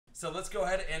So let's go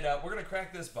ahead and we're going to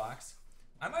crack this box.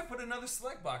 I might put another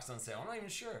select box on sale. I'm not even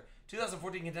sure.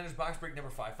 2014 Contenders Box Break number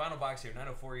 5. Final box here,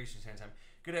 9:04 Eastern Standard Time.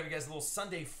 Good to have you guys a little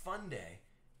Sunday fun day.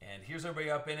 And here's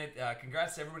everybody up in it.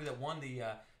 Congrats to everybody that won the...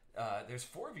 there's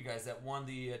 4 of you guys that won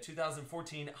the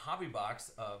 2014 hobby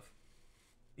box of...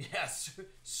 Yes,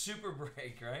 Super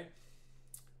Break, right?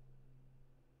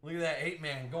 Look at that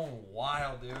 8-man going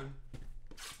wild, dude.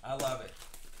 I love it.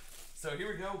 So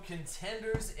here we go.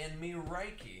 Contenders and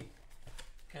Miraiki.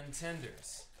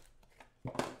 Contenders.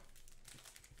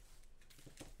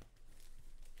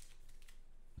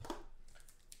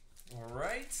 All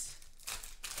right.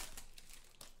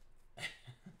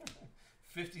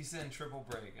 50-cent triple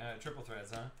break. Triple threads,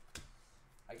 huh?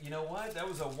 You know what? That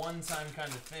was a one-time kind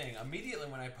of thing. Immediately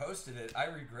when I posted it, I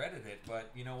regretted it. But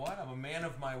you know what? I'm a man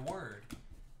of my word.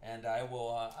 And I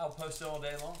will, I'll post it all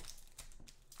day long.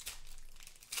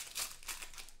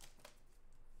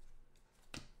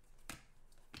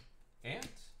 And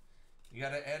you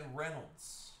got Ed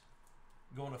Reynolds.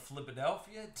 Going to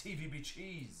Philadelphia, TVB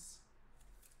Cheese.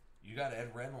 You got Ed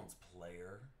Reynolds,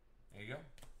 player. There you go.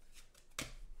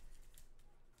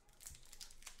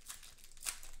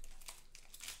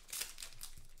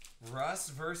 Russ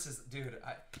versus... Dude,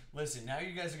 listen, now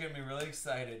you guys are getting me really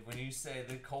excited when you say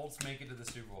the Colts make it to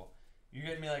the Super Bowl. You're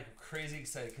getting me like crazy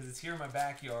excited because it's here in my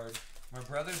backyard. My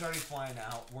brother's already flying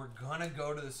out. We're going to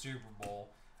go to the Super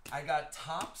Bowl. I got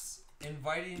Topps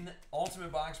inviting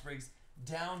Ultimate Box Breaks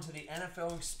down to the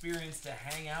NFL Experience to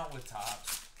hang out with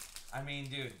Topps. I mean,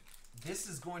 dude, this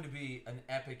is going to be an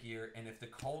epic year. And if the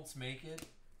Colts make it,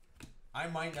 I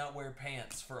might not wear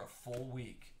pants for a full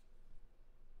week.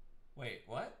 Wait,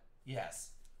 what?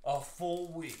 Yes, a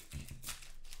full week.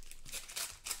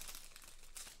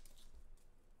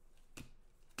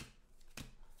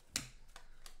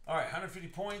 All right, 150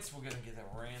 points. We're going to get that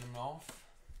random off.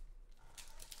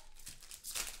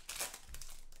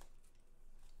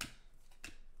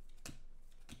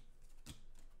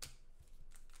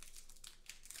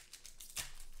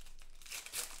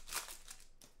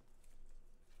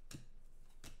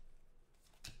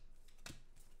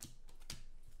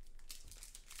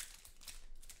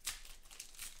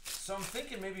 So I'm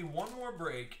thinking maybe one more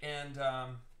break, and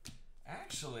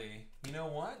actually, you know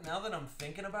what? Now that I'm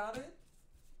thinking about it,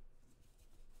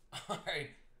 all right,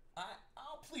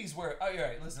 I'll please wear. Oh, all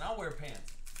right, listen, I'll wear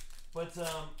pants, but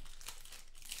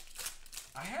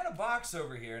I had a box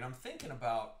over here, and I'm thinking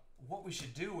about what we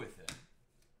should do with it.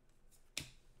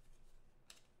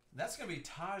 That's gonna be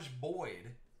Taj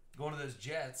Boyd going to those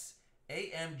Jets.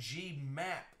 AMG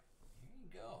map. Here you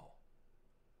go.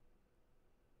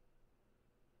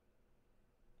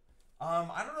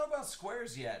 I don't know about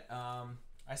squares yet.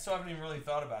 I still haven't even really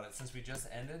thought about it since we just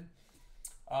ended.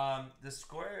 The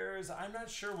squares, I'm not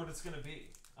sure what it's going to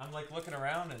be. I'm like looking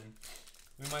around and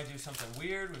we might do something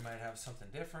weird. We might have something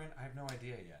different. I have no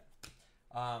idea yet.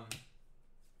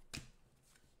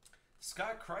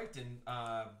 Scott Crichton,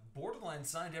 borderline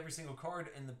signed every single card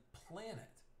in the planet.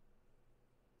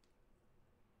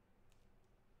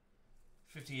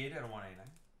 58 out of 189.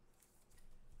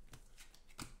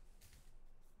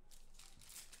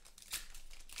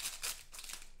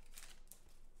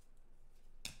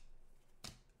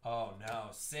 Oh no,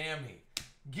 Sammy.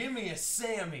 Give me a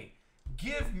Sammy.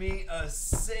 Give me a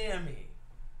Sammy.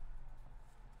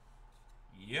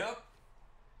 Yep.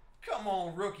 Come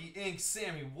on, Rookie Ink.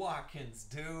 Sammy Watkins,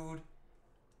 dude.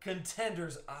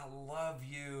 Contenders, I love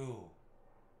you.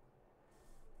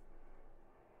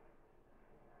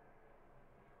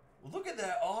 Look at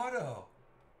that auto.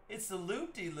 It's the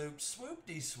loop-de-loop,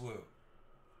 swoop-de-swoop.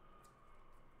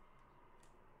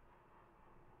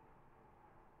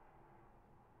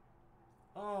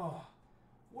 Oh,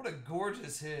 what a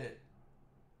gorgeous hit.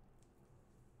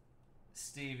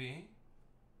 Stevie,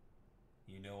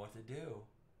 you know what to do.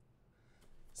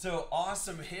 So,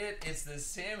 awesome hit. It's the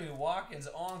Sammy Watkins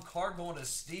on card going to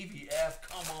Stevie F.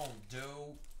 Come on,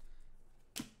 dude.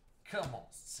 Come on,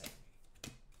 Sammy.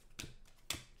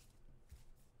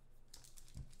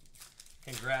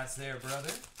 Congrats there,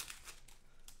 brother.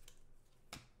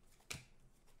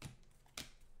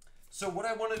 So what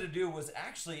I wanted to do was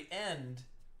actually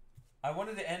I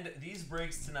wanted to end these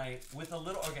breaks tonight with a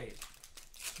little, okay,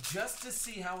 just to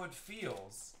see how it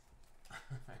feels.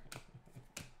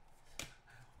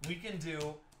 We can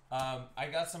do, I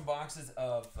got some boxes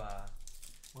of,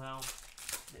 well,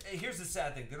 here's the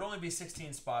sad thing. There'd only be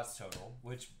 16 spots total,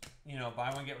 which, you know,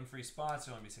 buy one, get one free spots.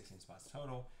 There'll only be 16 spots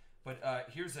total. But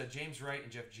here's James Wright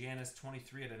and Jeff Janis,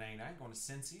 23 out of 99, going to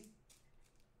Cincy.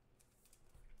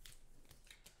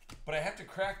 But I have to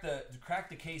crack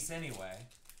the case anyway.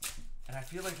 And I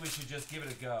feel like we should just give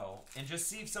it a go and just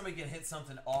see if somebody can hit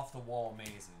something off the wall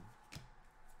amazing.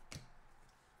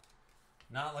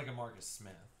 Not like a Marcus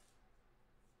Smith.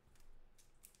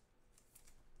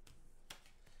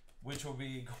 Which will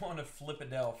be going to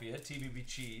Philadelphia, TBB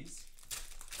Cheese.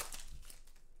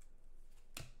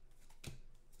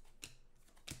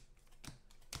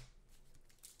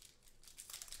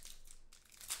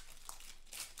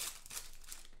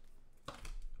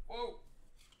 Whoa!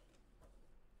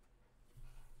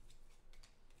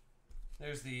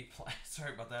 There's the,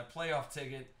 sorry about that, playoff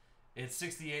ticket. It's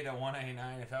 68 at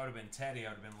 189. If that would have been Teddy, I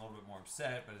would have been a little bit more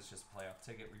upset, but it's just a playoff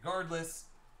ticket regardless.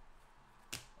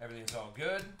 Everything's all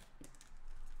good.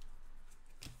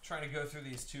 Trying to go through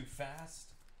these too fast.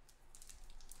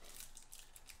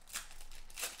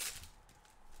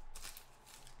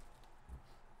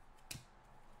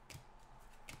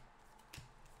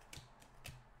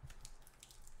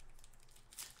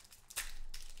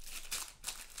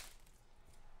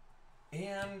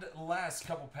 And last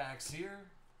couple packs here.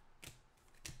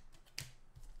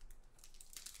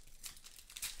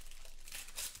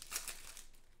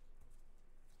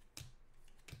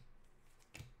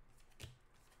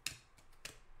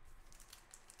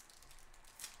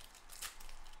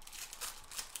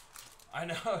 I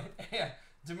know, yeah.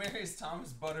 Demarius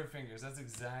Thomas Butterfingers. That's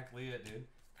exactly it, dude.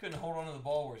 Couldn't hold on to the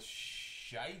ball worth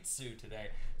shitsu today.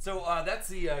 So that's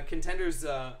the Contenders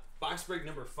box break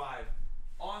number 5.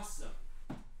 Awesome.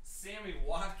 Sammy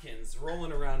Watkins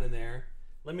rolling around in there.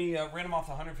 Let me random off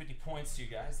 150 points to you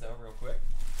guys, though, real quick.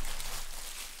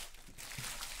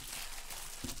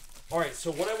 All right,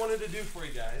 so what I wanted to do for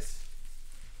you guys,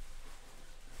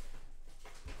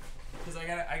 because I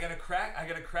gotta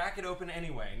crack it open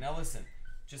anyway. Now listen,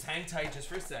 just hang tight just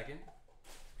for a second.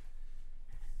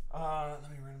 Let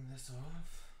me random this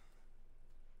off.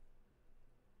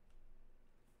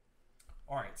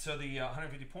 All right, so the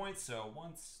 150 points, so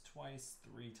once, twice,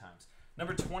 3 times.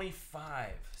 Number 25.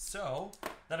 So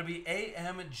that'll be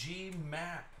AMG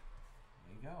Map.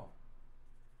 There you go.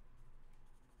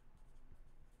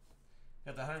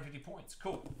 Got the 150 points.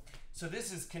 Cool. So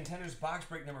this is Contenders box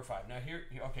break number 5. Now here,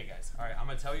 okay guys. All right, I'm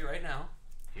gonna tell you right now.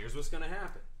 Here's what's gonna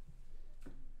happen.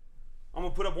 I'm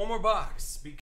gonna put up one more box